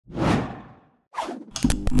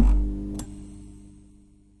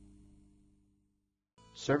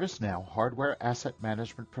ServiceNow Hardware Asset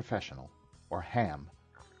Management Professional, or HAM,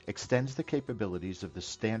 extends the capabilities of the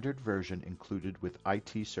standard version included with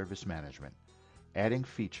IT Service Management, adding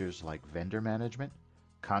features like vendor management,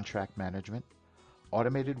 contract management,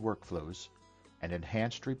 automated workflows, and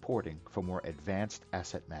enhanced reporting for more advanced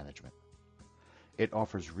asset management. It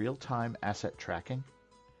offers real-time asset tracking,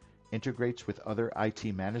 integrates with other IT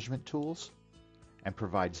management tools, and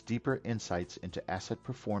provides deeper insights into asset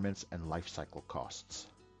performance and lifecycle costs.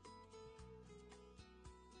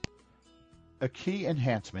 A key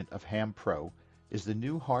enhancement of HAM Pro is the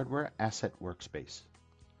new Hardware Asset Workspace.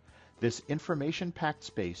 This information-packed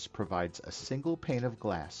space provides a single pane of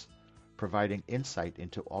glass, providing insight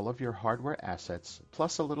into all of your hardware assets,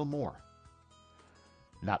 plus a little more.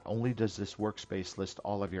 Not only does this workspace list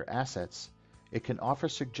all of your assets, it can offer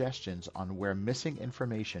suggestions on where missing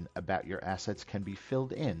information about your assets can be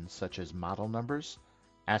filled in, such as model numbers,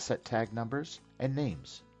 asset tag numbers, and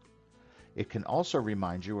names. It can also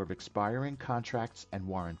remind you of expiring contracts and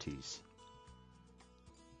warranties.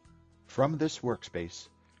 From this workspace,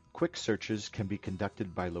 quick searches can be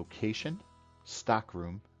conducted by location,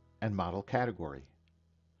 stockroom, and model category.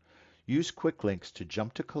 Use quick links to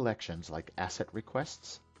jump to collections like asset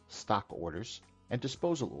requests, stock orders, and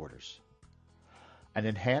disposal orders. An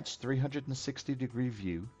enhanced 360-degree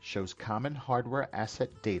view shows common hardware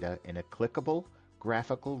asset data in a clickable,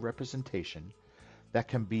 graphical representation that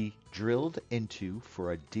can be drilled into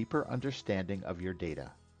for a deeper understanding of your data.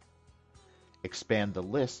 Expand the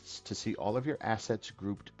lists to see all of your assets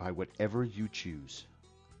grouped by whatever you choose.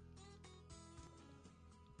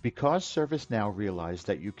 Because ServiceNow realized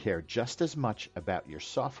that you care just as much about your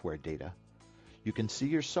software data, you can see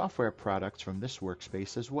your software products from this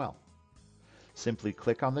workspace as well. Simply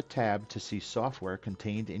click on the tab to see software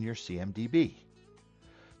contained in your CMDB.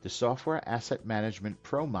 The Software Asset Management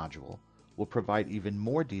Pro module will provide even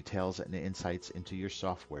more details and insights into your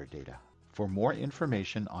software data. For more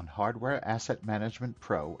information on Hardware Asset Management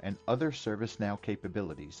Pro and other ServiceNow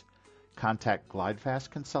capabilities, contact GlideFast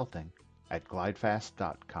Consulting at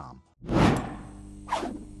glidefast.com.